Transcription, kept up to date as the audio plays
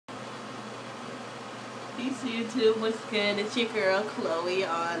Peace YouTube, what's good? It's your girl Chloe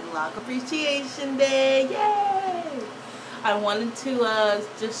on Lock Appreciation Day. Yay! I wanted to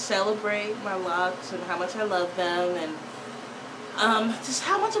just celebrate my locks and how much I love them, and just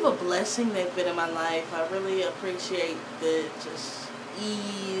how much of a blessing they've been in my life. I really appreciate the just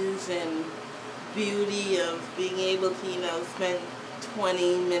ease and beauty of being able to, spend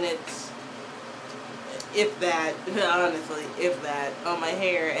 20 minutes, if that, honestly, if that, on my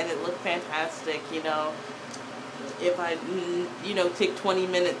hair, and it looked fantastic. If I, take 20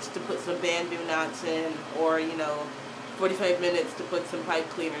 minutes to put some bamboo knots in, or, 45 minutes to put some pipe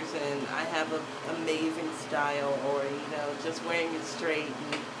cleaners in, I have an amazing style. Or, just wearing it straight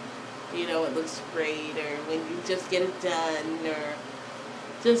and, it looks great, or when you just get it done, or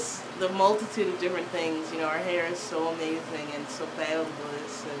just the multitude of different things. Our hair is so amazing and so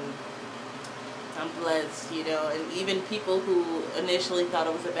boundless, and I'm blessed, and even people who initially thought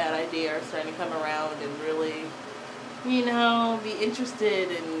it was a bad idea are starting to come around and really, be interested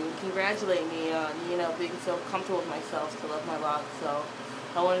and congratulate me on, being so comfortable with myself to love my locks. So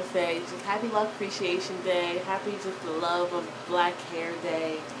I want to say just happy Lock Appreciation Day, happy just the love of black hair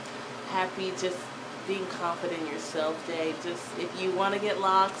day, happy just being confident in yourself day. Just if you want to get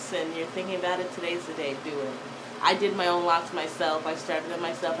locks and you're thinking about it, today's the day, do it. I did my own locks myself. I started them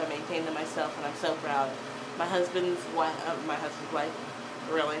myself. I maintained them myself, and I'm so proud. My husband's wife,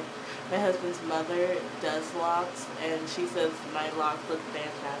 really. My husband's mother does locks, and she says my locks look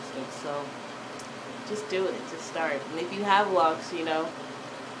fantastic. So just do it. Just start. And if you have locks,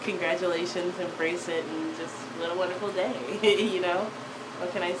 congratulations, embrace it, and just what a wonderful day.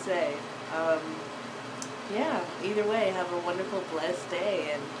 What can I say? Yeah. Either way, have a wonderful, blessed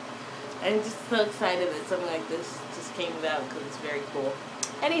day, and I'm just so excited that something like this just came about because it's very cool.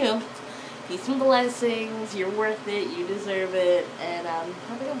 Anywho, peace and blessings. You're worth it. You deserve it. And have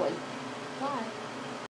a good one.